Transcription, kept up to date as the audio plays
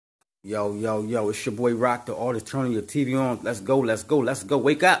Yo, yo, yo, it's your boy Rock, the artist. Turning your TV on. Let's go, let's go, let's go.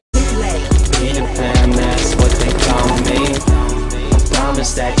 Wake up. Peter Pan, that's what they call me.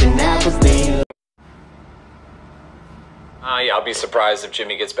 Promise that you never be. Yeah, I'll be surprised if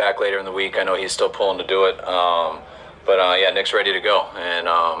Jimmy gets back later in the week. I know he's still pulling to do it. But yeah, Nick's ready to go. And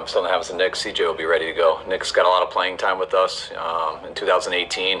if something happens to Nick, CJ will be ready to go. Nick's got a lot of playing time with us in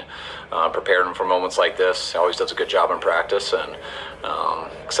 2018. Prepared him for moments like this. He always does a good job in practice. And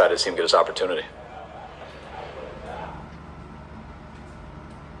excited to see him get his opportunity.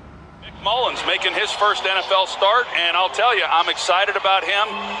 Mullen's making his first NFL start, and I'll tell you, I'm excited about him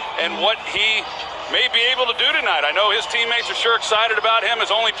and what he may be able to do tonight. I know his teammates are sure excited about him.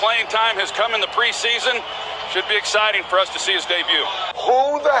 His only playing time has come in the preseason. Should be exciting for us to see his debut.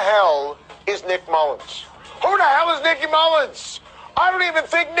 Who the hell is Nick Mullens? Who the hell is Nicky Mullens? I don't even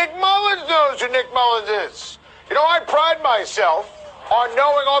think Nick Mullens knows who Nick Mullens is. You know, I pride myself on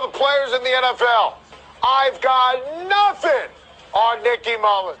knowing all the players in the NFL. I've got nothing on Nicky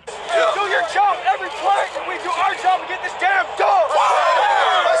Mullens. You do your job every play, and we do our job and get this damn done.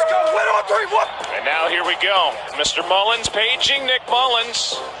 Let's go. Win on 3-1. And now here we go. Mr. Mullens paging Nick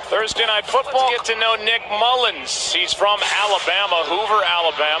Mullens. Thursday Night Football. Get to know Nick Mullens. He's from Alabama, Hoover,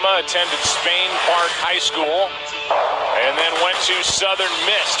 Alabama. Attended Spain Park High School. And then went to Southern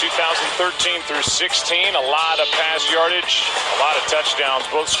Miss 2013 through 16. A lot of pass yardage, a lot of touchdowns,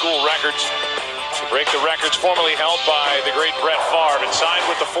 both school records. To break the records formerly held by the great Brett Favre, and signed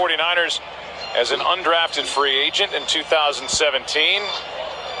with the 49ers as an undrafted free agent in 2017.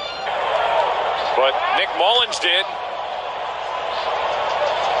 But Nick Mullens did.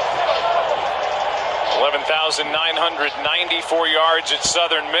 11,994 yards at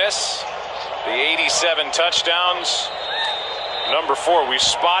Southern Miss. The 87 touchdowns. Number 4, we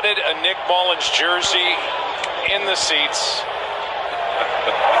spotted a Nick Mullens jersey in the seats.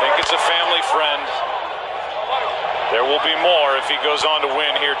 I think it's a family friend. There will be more if he goes on to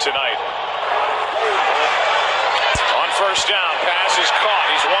win here tonight. On first down, pass is caught.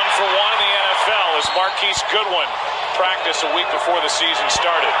 He's 1 for 1 in the NFL as Marquise Goodwin practiced a week before the season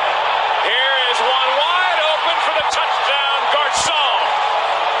started. Here is one wide open for the touchdown, Garcon.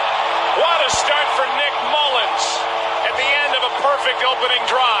 What a start for Nick Mullens at the end of a perfect opening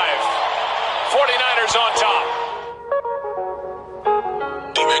drive. 49ers on top.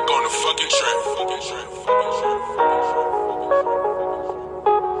 D-Mac on the fucking track.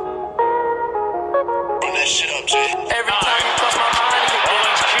 Run that shit up, Jay. Every time you cross my mind,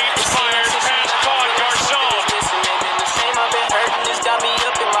 Mullens keeps fired, pass caught, Garcon. I've been hurting, it's got me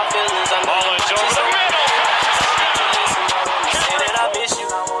up in my feelings. Mullens over the middle. Say that I miss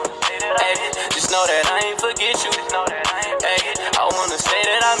you. Hey, just know that I ain't forget you. Hey, I wanna say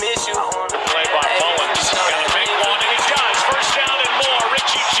that I miss you. Play by Mullens. Got a big one, and he's got his first down and more.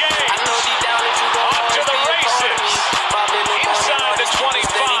 Richie James. I know deep down that you gon' Off to the races. Inside the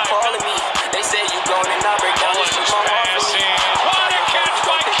 25. Calling me. They say you gone and I break down. Mullens passing. What a catch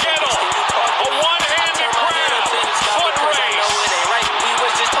by Kittle. A one-handed grab. Foot race.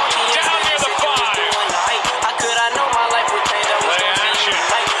 Down near the 5. How could I know my life would change? Play action.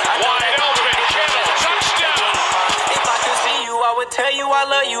 Wide open. Kittle. Touchdown. If I could see you, I would tell you I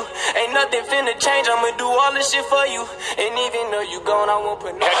love you. Ain't nothing finna change, I'ma do all this shit for you. And even though you gone, I won't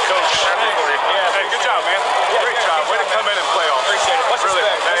put no. Head coach. Yeah, hey, good job, man. Great job. Way to come in and play off. Appreciate it. Much really,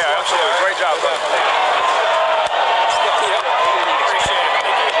 respect. Yeah, absolutely. Great job, bro.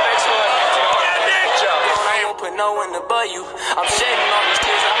 I won't put no one above you. I'm shedding all these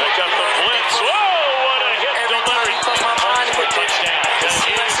tears. Pick up the blitz. Whoa, what a hit delivery. Mullens for touchdown. And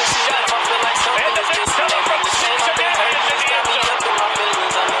the big coming from the 6 again into the end zone.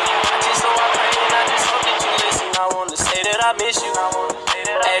 I wanna say that I miss you.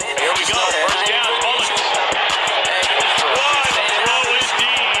 Here we go. First down, Mullens. What a throw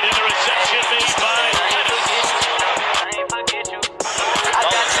indeed, and the reception made by Lennon.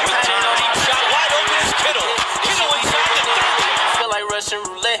 Shot wide open is Kittle. Kittle inside the 30. I feel like Russian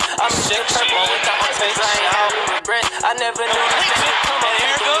roulette. I'm shit purple without my face. I ain't all regret. I never knew this day would come. And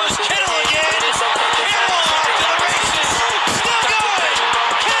here goes Kittle again. Kittle off to the races. Still going.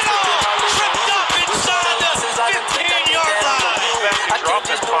 Kittle tripped up inside the 15-yard line. Drop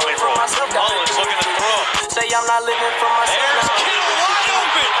this poly roll. Mullens looking to throw. Say I'm not living for myself. There's Kittle wide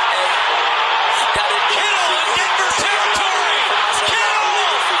open. Kittle in Denver territory. Kittle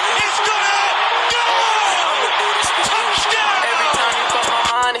is gonna go. Touchdown. Every time you cross my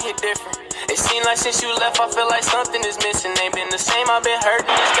mind, it hit different. It seems like since you left, I feel like something is missing. Ain't been the same, I've been hurting.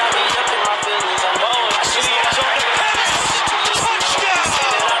 It's got me up in my feelings. Mullens to the end zone. Touchdown.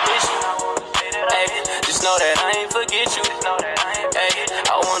 Hey, just know that I ain't forget you. Hey,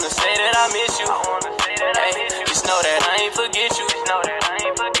 I wanna say that. I miss you. I wanna say that I miss you. Just know that I ain't forget you. Just know that I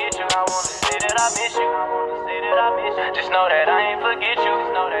ain't forget you. I wanna say that I miss you. I wanna say that I miss you. Just know that I ain't forget you.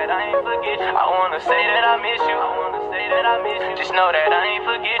 Just know that I ain't forget you. I wanna say that I miss you. I wanna say that I miss you. Just know that I ain't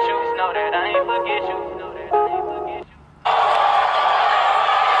forget you. Just know that I ain't forget you.